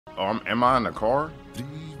Am I in the car?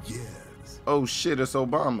 Yes. Oh shit, it's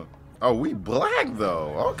Obama. Oh, we black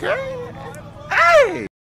though. Okay. Hey.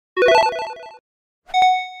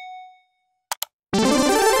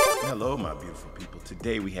 Hello, my beautiful people.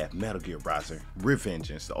 Today we have Metal Gear Rising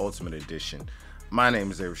Revengeance, the Ultimate Edition. My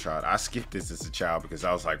name is Rashod. I skipped this as a child because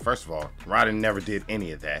I was like, first of all, Raiden never did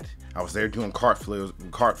any of that. I was there doing cartwheels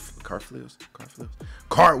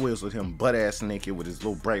with him, butt ass naked with his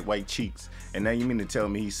little bright white cheeks. And now you mean to tell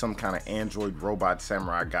me he's some kind of android robot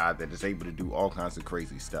samurai guy that is able to do all kinds of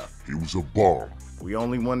crazy stuff? He was a bomb. We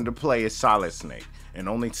only wanted to play as Solid Snake, and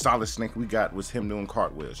only Solid Snake we got was him doing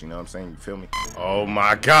cartwheels. You know what I'm saying? You feel me? Oh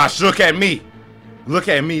my gosh, look at me! Look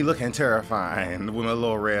at me looking terrifying with a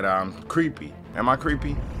little red eye. I'm creepy. Am I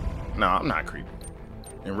creepy? No, I'm not creepy.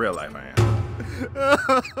 In real life, I am.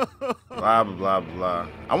 Blah, blah, blah.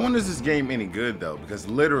 I wonder is this game any good, though? Because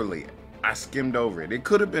literally, I skimmed over it. It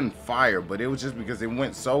could have been fire, but it was just because it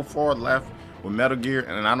went so far left with Metal Gear,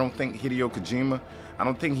 and I don't think Hideo Kojima, I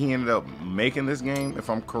don't think he ended up making this game, if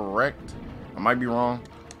I'm correct. I might be wrong.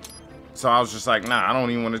 So I was just like, nah, I don't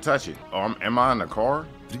even want to touch it. Oh, am I in the car?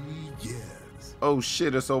 Yes. Oh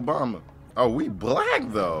shit, it's Obama. Oh, we black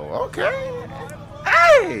though. Okay.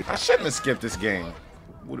 Hey! I shouldn't have skipped this game.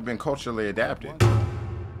 Would have been culturally adapted.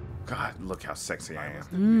 God, look how sexy I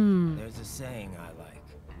am. There's a saying I like.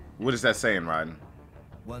 What is that saying, Raiden?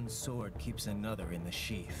 One sword keeps another in the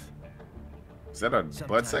sheath. Is that a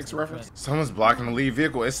butt sex reference? Someone's blocking the lead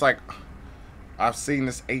vehicle. It's like, I've seen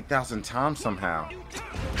this 8,000 times somehow.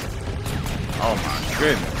 Oh my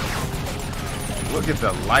goodness. Look at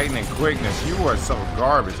the lightning quickness. You are so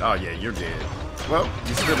garbage. Oh yeah, you're dead. Well,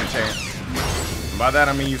 you stood a chance. By that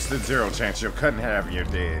I mean you stood zero chance. You're cut in half and you're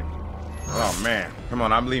dead. Oh man. Come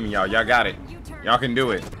on, I'm leaving y'all. Y'all got it. Y'all can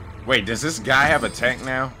do it. Wait, does this guy have a tank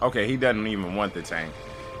now? Okay, he doesn't even want the tank.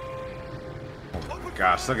 Oh my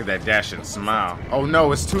gosh, look at that dashing smile. Oh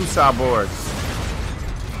no, it's two cyborgs.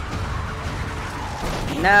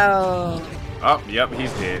 No. Oh, yep,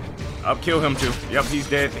 he's dead. Up, kill him too. Yep, he's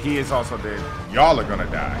dead. He is also dead. Y'all are gonna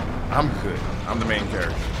die. I'm good. I'm the main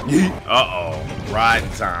character. Uh-oh. Riding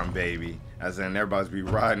time, baby. As in, everybody's be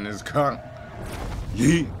riding this car.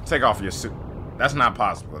 Yeet. Take off your suit. That's not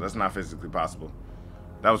possible. That's not physically possible.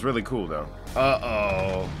 That was really cool, though.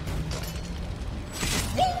 Uh-oh.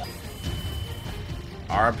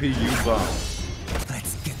 RPU bum.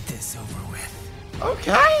 Let's get this over with.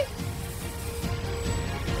 Okay.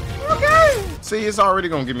 Okay. See, it's already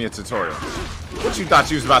gonna give me a tutorial. What you thought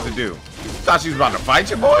you was about to do? You thought you was about to fight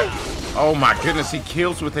your boy? Oh my goodness, he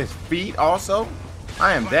kills with his feet also?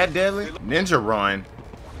 I am that deadly? Ninja run.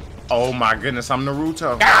 Oh my goodness, I'm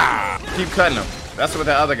Naruto. Ah! Keep cutting him. That's what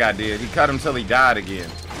the other guy did. He cut him till he died again.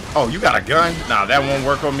 Oh, you got a gun? Nah, that won't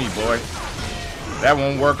work on me, boy. That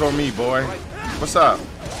won't work on me, boy. What's up?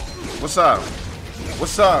 What's up?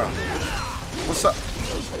 What's up? What's up?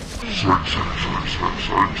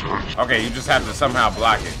 Okay, you just have to somehow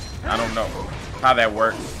block it. I don't know how that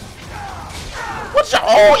works. What y'all?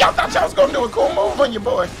 Oh, y'all thought y'all was gonna do a cool move on your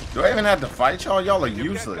boy. Do I even have to fight y'all? Y'all are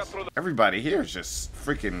useless. Everybody here is just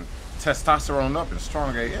freaking testosterone up and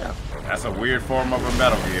strong AF. That's a weird form of a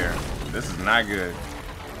Metal Gear. This is not good.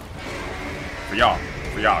 For y'all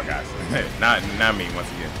guys. not me once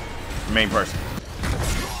again. Main person.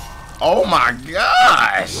 Oh my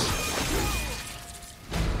gosh!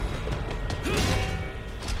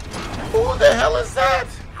 Who the hell is that?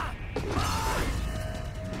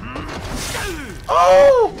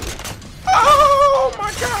 Oh! Oh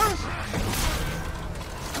my gosh!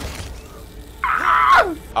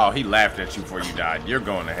 Ah! Oh, he laughed at you before you died. You're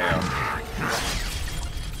going to hell.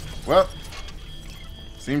 Well,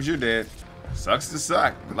 seems you're dead. Sucks to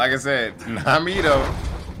suck. Like I said, not me though.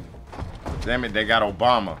 Damn it, they got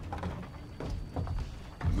Obama.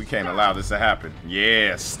 We can't allow this to happen.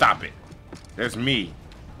 Yeah, stop it. There's me.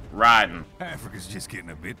 Riding. Africa's just getting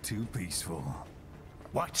a bit too peaceful.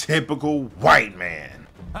 What? Typical white man.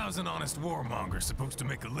 How's an honest warmonger supposed to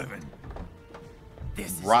make a living?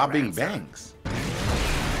 Robbing banks.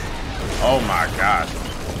 Oh my gosh.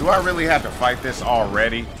 Do I really have to fight this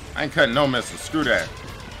already? I ain't cutting no missiles. Screw that.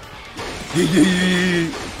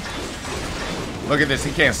 Look at this.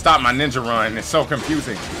 He can't stop my ninja run. It's so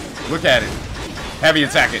confusing. Look at it. Heavy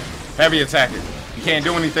attack it. Heavy attack it. He can't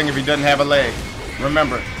do anything if he doesn't have a leg.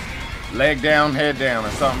 Remember. Leg down, head down, or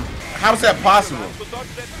something. How's that possible?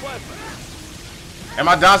 Am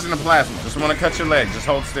I dodging the plasma? Just want to cut your leg. Just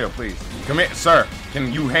hold still, please. Come here, sir.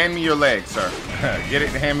 Can you hand me your leg, sir? Get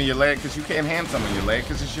it to hand me your leg? Because you can't hand someone your leg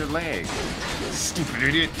because it's your leg. Stupid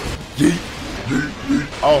idiot.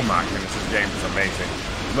 Oh my goodness, this game is amazing.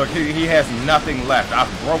 Look, he has nothing left.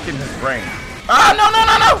 I've broken his brain. Ah, no, no,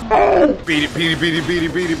 no, no! Beat it, beat it, beat it, beat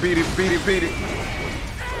it, beat it, beat it, beat it, beat it.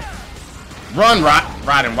 Run,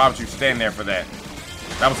 Raiden, why would you stand there for that?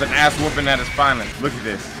 That was an ass whooping at its finest. Look at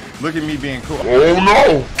this. Look at me being cool. Oh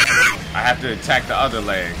no! I have to attack the other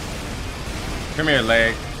leg. Come here,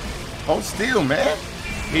 leg. Hold still, man.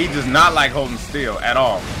 He does not like holding still at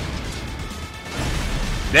all.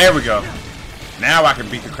 There we go. Now I can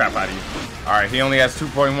beat the crap out of you. Alright, he only has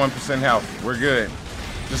 2.1% health. We're good.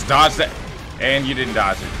 Just dodge that. And you didn't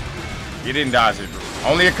dodge it. You didn't dodge it.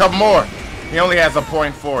 Only a couple more. He only has a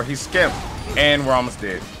 0.4. He's skimped. And we're almost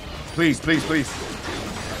dead. Please, please, please.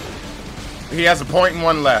 He has a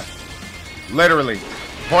 0.1 left. Literally.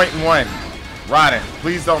 0.1. Raiden,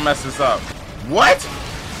 please don't mess this up. What?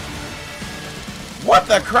 What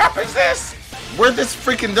the crap is this? Where'd this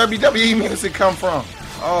freaking WWE music come from?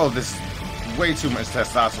 Oh, this is way too much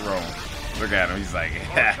testosterone. Look at him. He's like,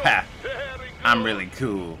 I'm really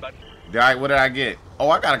cool. What did I get? Oh,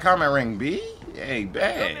 I got a comment ring. B? Hey,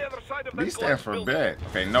 bad. B stands for bad.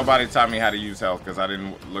 Okay, nobody taught me how to use health because I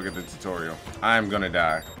didn't look at the tutorial. I'm gonna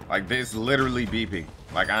die. Like, this literally beeping.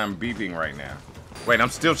 Like, I'm beeping right now. Wait, I'm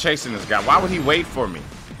still chasing this guy. Why would he wait for me?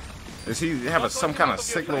 Does he have some kind of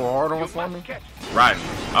sick little hard on for me?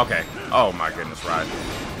 Raiden. Okay. Oh my goodness, Raiden.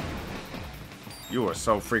 You are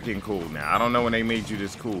so freaking cool now. I don't know when they made you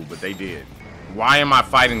this cool, but they did. Why am I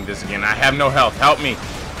fighting this again? I have no health. Help me.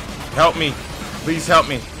 Help me. Please help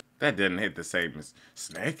me. That didn't hit the same as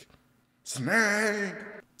Snake. Snake.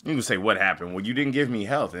 You can say what happened? Well, you didn't give me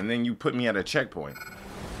health, and then you put me at a checkpoint.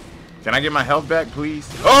 Can I get my health back, please?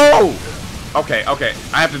 Oh! Okay, okay.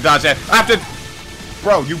 I have to dodge that. I have to...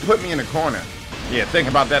 Bro, you put me in the corner. Yeah, think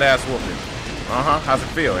about that ass whooping. Uh-huh. How's it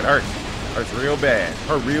feel? It hurts. Hurts real bad.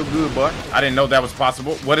 Hurt real good, boy. I didn't know that was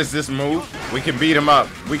possible. What is this move? We can beat him up.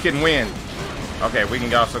 We can win. Okay, we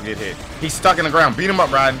can also get hit. He's stuck in the ground. Beat him up,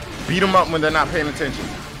 Raiden. Beat him up when they're not paying attention.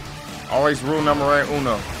 Always rule number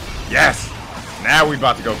uno. Yes! Now we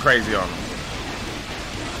about to go crazy on him.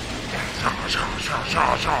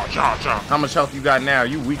 How much health you got now?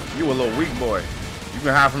 You weak. You a little weak boy. You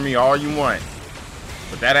can hide from me all you want.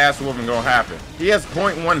 But that ass whooping gonna happen. He has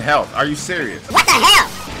 0.1 health. Are you serious? What the hell?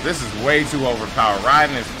 This is way too overpowered.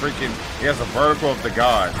 Raiden is freaking... He has a vertical of the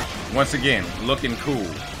gods. Once again, looking cool.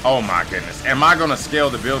 Oh my goodness. Am I gonna scale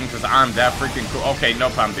the building because I'm that freaking cool? Okay,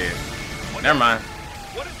 nope, I'm dead. Never mind.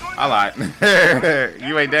 I lied.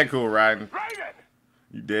 You ain't that cool, Raiden.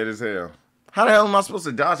 You dead as hell. How the hell am I supposed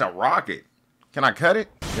to dodge a rocket? Can I cut it?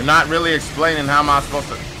 You're not really explaining how am I supposed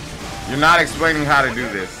to... You're not explaining how to do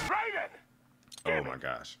this. Oh my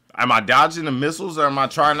gosh. Am I dodging the missiles or am I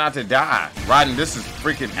trying not to die? Raiden, this is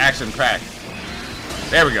freaking action-packed.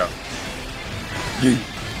 There we go.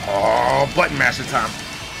 Oh, button masher time.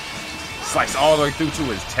 Slice all the way through to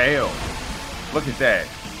his tail. Look at that.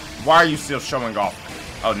 Why are you still showing off?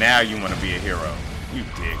 Oh, now you want to be a hero. You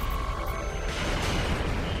dick.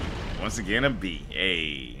 Once again, a B.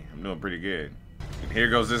 Hey, I'm doing pretty good. And here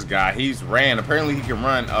goes this guy. He's ran. Apparently, he can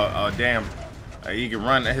run he can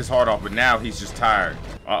run his heart off, but now he's just tired.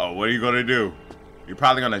 Uh-oh, what are you going to do? You're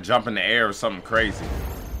probably going to jump in the air or something crazy.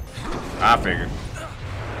 I figured.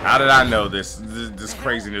 How did I know this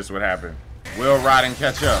craziness would happen? Will Raiden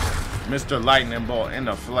catch up? Mr. Lightning Bolt in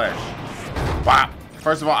the flesh. Wow.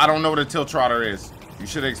 First of all, I don't know what a tilt trotter is. You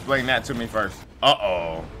should have explained that to me first.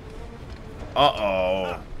 Uh-oh.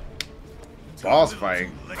 Uh-oh. Boss fight.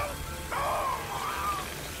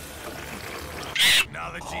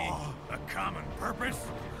 Technology, a common purpose.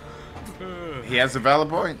 He has a valid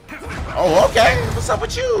point. Oh, okay. What's up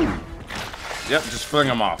with you? Yep, just fling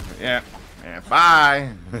him off. Yeah. And bye.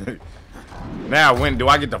 Now, when do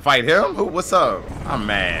I get to fight him? What's up? I'm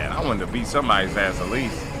mad. I wanted to beat somebody's ass at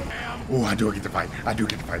least. Oh, I do get to fight. I do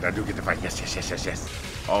get to fight. I do get to fight. Yes, yes, yes, yes, yes.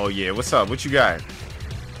 Oh, yeah. What's up? What you got?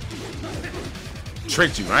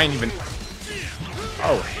 Tricked you. I ain't even...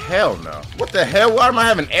 Oh, hell no. What the hell? Why am I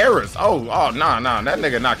having errors? Oh, nah. That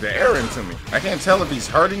nigga knocked the error into me. I can't tell if he's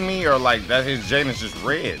hurting me or like that his Jane is just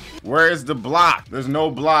red. Where is the block? There's no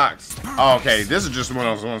blocks. Oh, okay. This is just one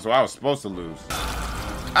of those ones, so I was supposed to lose.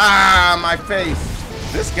 Ah, my face.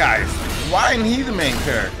 This guy is... Why isn't he the main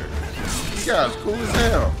character? This guy's cool as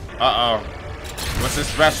hell. Uh-oh. What's his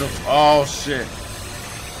special? Oh, shit.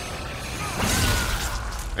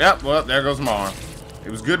 Yep, well, there goes my arm. It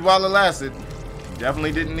was good while it lasted.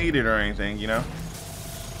 Definitely didn't need it or anything, you know.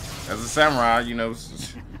 As a samurai, you know,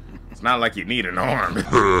 it's not like you need an arm.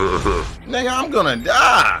 Nigga, I'm gonna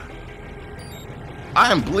die.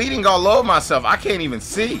 I am bleeding all over myself. I can't even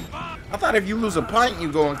see. I thought if you lose a pint,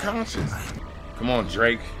 you go unconscious. Come on,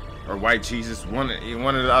 Drake. Or White Jesus. One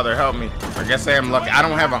or the other, help me. I guess I am lucky. I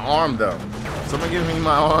don't have an arm, though. Someone give me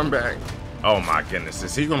my arm back. Oh my goodness,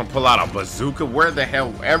 is he gonna pull out a bazooka? Where the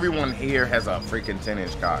hell? Everyone here has a freaking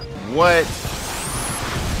 10-inch cock. What?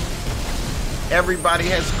 Everybody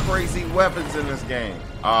has crazy weapons in this game.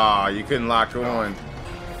 Ah, you couldn't lock on.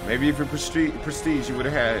 Maybe if you're prestige, you would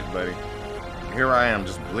have had it, buddy. Here I am,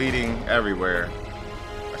 just bleeding everywhere.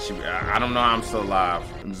 I don't know how I'm still alive.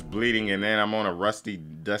 I'm just bleeding, and then I'm on a rusty,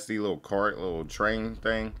 dusty little cart, little train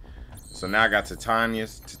thing. So now I got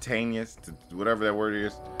titanius, whatever that word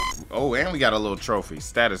is. Oh, and we got a little trophy.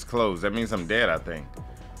 Status closed. That means I'm dead, I think.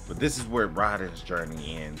 But this is where Raiden's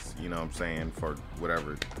journey ends. You know what I'm saying? For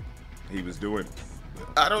whatever he was doing.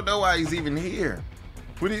 I don't know why he's even here.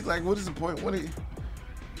 What is the point?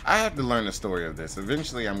 I have to learn the story of this.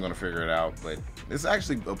 Eventually, I'm gonna figure it out. But it's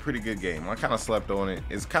actually a pretty good game. I kind of slept on it.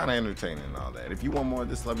 It's kind of entertaining and all that. If you want more of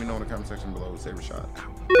this, let me know in the comment section below. Say Rashod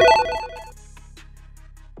out.